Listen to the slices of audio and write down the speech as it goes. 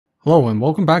Hello and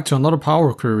welcome back to another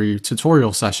Power Query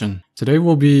tutorial session. Today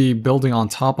we'll be building on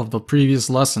top of the previous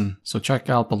lesson, so check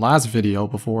out the last video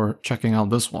before checking out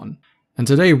this one. And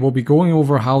today we'll be going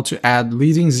over how to add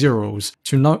leading zeros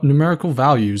to numerical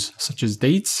values such as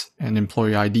dates and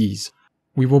employee IDs.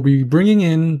 We will be bringing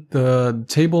in the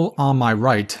table on my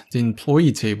right, the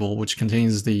employee table, which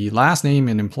contains the last name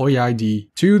and employee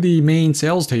ID, to the main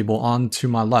sales table on to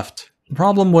my left. The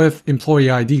problem with employee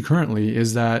ID currently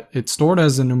is that it's stored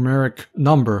as a numeric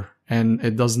number and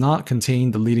it does not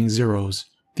contain the leading zeros.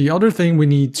 The other thing we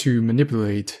need to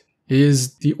manipulate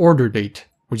is the order date,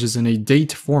 which is in a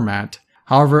date format.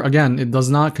 However, again, it does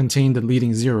not contain the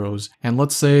leading zeros. And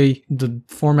let's say the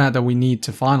format that we need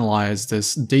to finalize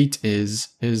this date is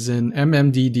in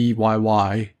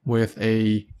MMDDYY with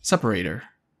a separator.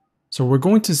 So we're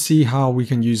going to see how we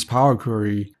can use Power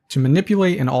Query to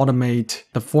manipulate and automate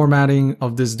the formatting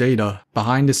of this data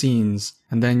behind the scenes,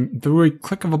 and then through a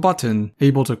click of a button,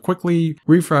 able to quickly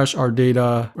refresh our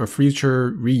data for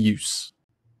future reuse.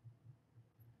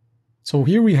 So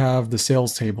here we have the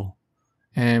sales table,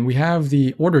 and we have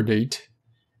the order date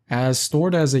as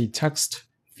stored as a text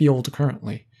field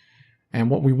currently. And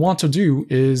what we want to do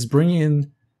is bring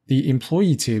in the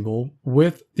employee table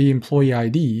with the employee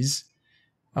IDs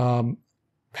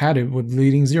padded with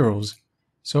leading zeros.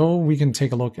 So we can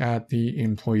take a look at the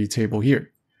employee table here.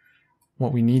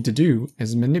 What we need to do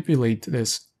is manipulate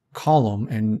this column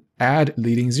and add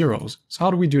leading zeros. So how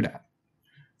do we do that?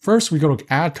 First, we go to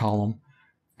add column,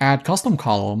 add custom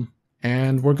column,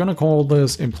 and we're going to call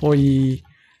this employee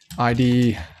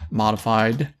ID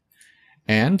modified.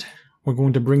 And we're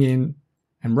going to bring in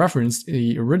and reference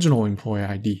the original employee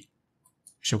ID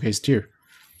showcased here.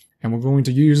 And we're going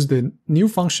to use the new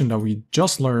function that we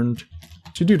just learned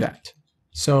to do that.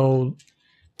 So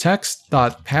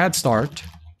Text.PadStart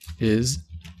is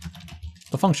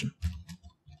the function.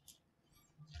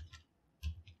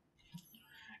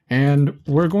 And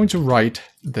we're going to write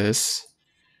this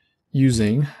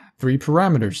using 3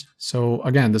 parameters. So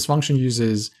again, this function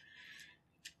uses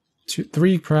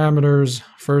 3 parameters.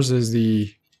 First is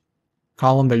the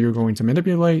column that you're going to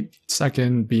manipulate.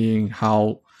 Second being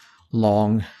how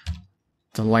long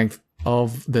the length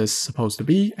of this is supposed to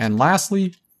be. And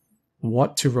lastly,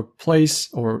 what to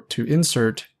replace or to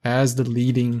insert as the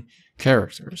leading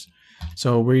characters.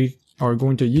 So we are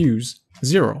going to use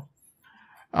 0.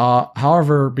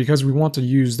 However, because we want to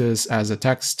use this as a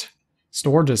text,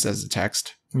 store this as a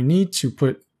text, we need to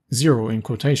put 0 in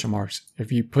quotation marks.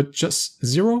 If you put just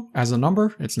 0 as a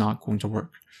number, it's not going to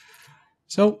work.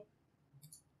 So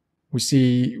we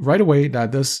see right away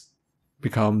that this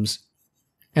becomes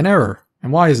an error.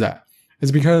 And why is that?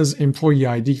 It's because employee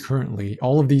ID currently,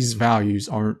 all of these values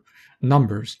are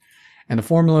numbers. And the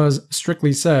formula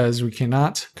strictly says we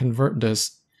cannot convert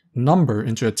this number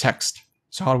into a text.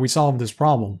 So how do we solve this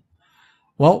problem?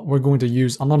 Well, we're going to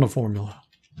use another formula.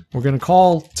 We're going to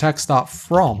call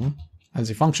Text.From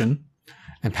as a function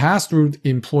and pass through the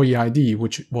employee ID,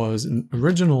 which was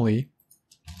originally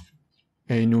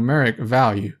a numeric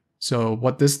value. So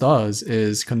what this does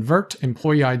is convert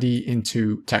employee ID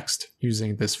into text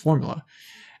using this formula.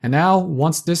 And now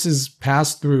once this is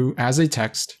passed through as a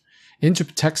text into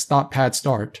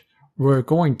Text.PadStart, we're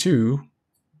going to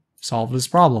solve this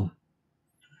problem.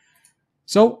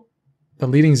 So the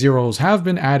leading zeros have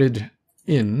been added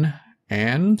in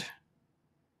and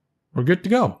we're good to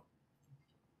go.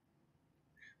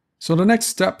 So the next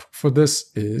step for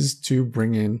this is to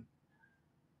bring in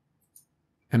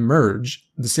and merge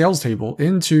the sales table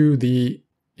into the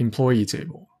employee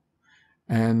table.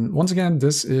 And once again,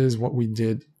 this is what we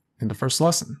did in the first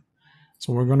lesson.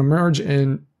 So we're going to merge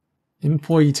in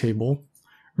employee table,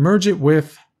 merge it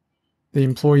with the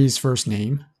employee's first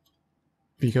name,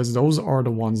 because those are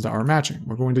the ones that are matching.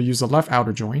 We're going to use the left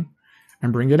outer join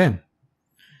and bring it in.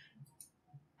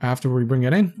 After we bring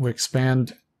it in, we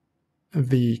expand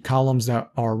the columns that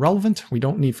are relevant. We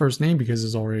don't need first name because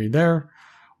it's already there.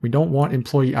 We don't want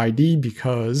employee ID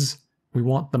because we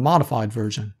want the modified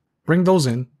version. Bring those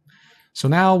in. So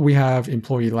now we have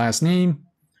employee last name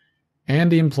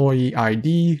and the employee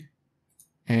ID.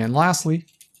 And lastly,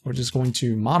 we're just going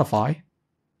to modify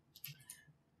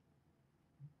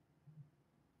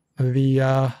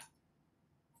the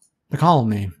column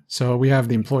name. So we have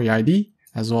the employee ID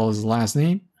as well as the last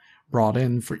name brought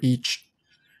in for each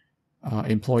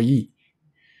employee.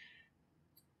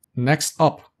 Next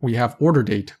up, we have order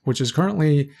date, which is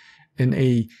currently in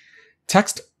a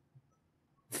text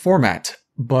format,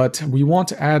 but we want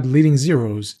to add leading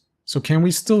zeros. So can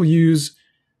we still use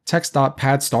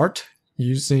Text.PadStart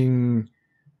using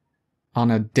on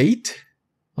a date?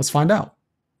 Let's find out.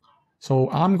 So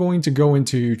I'm going to go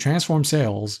into transform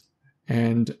sales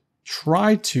and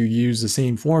try to use the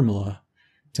same formula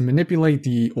to manipulate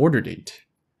the order date.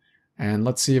 And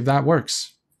let's see if that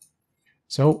works.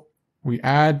 So we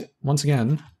add, once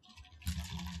again,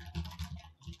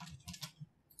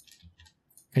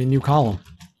 a new column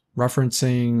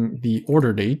referencing the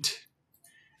order date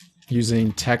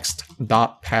using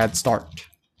Text.PadStart.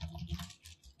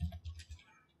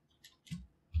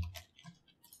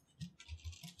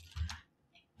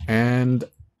 And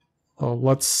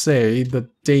let's say the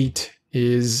date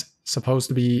is supposed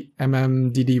to be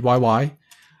MMDDYY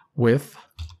with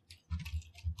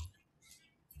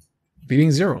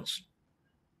leading zeros.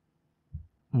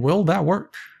 Will that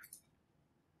work?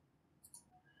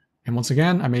 And once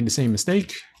again, I made the same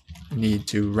mistake. I need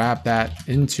to wrap that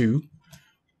into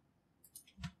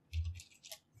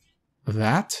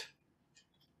that.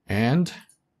 And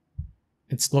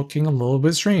it's looking a little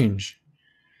bit strange.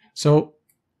 So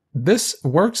this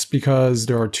works because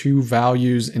there are two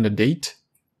values in the date,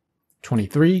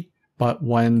 23, but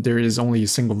when there is only a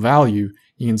single value,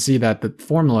 you can see that the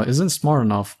formula isn't smart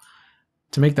enough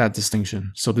to make that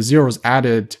distinction. So the zero is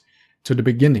added to the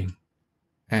beginning,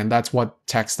 and that's what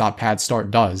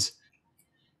Text.PadStart does.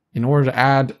 In order to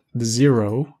add the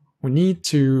zero, we need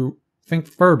to think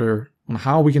further on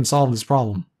how we can solve this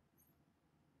problem.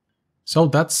 So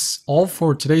that's all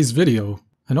for today's video.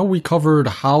 I know we covered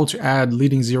how to add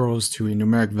leading zeros to a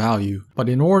numeric value, but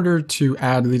in order to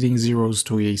add leading zeros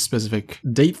to a specific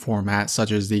date format,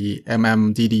 such as the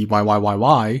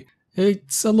MMDDYYYY,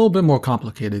 it's a little bit more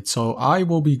complicated, so I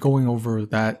will be going over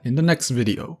that in the next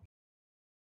video.